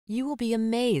You will be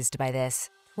amazed by this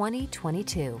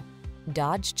 2022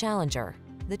 Dodge Challenger.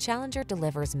 The Challenger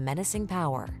delivers menacing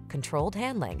power, controlled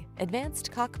handling,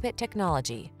 advanced cockpit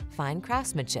technology, fine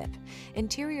craftsmanship,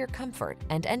 interior comfort,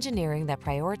 and engineering that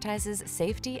prioritizes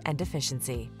safety and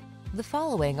efficiency. The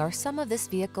following are some of this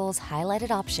vehicle's highlighted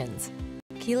options: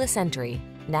 keyless entry,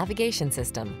 navigation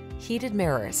system, heated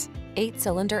mirrors,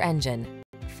 8-cylinder engine,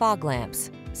 fog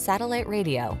lamps, satellite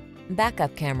radio,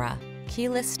 backup camera,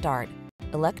 keyless start,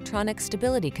 electronic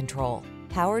stability control,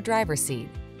 power driver seat.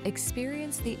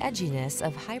 Experience the edginess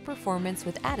of high performance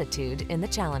with attitude in the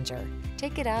Challenger.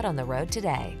 Take it out on the road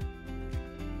today.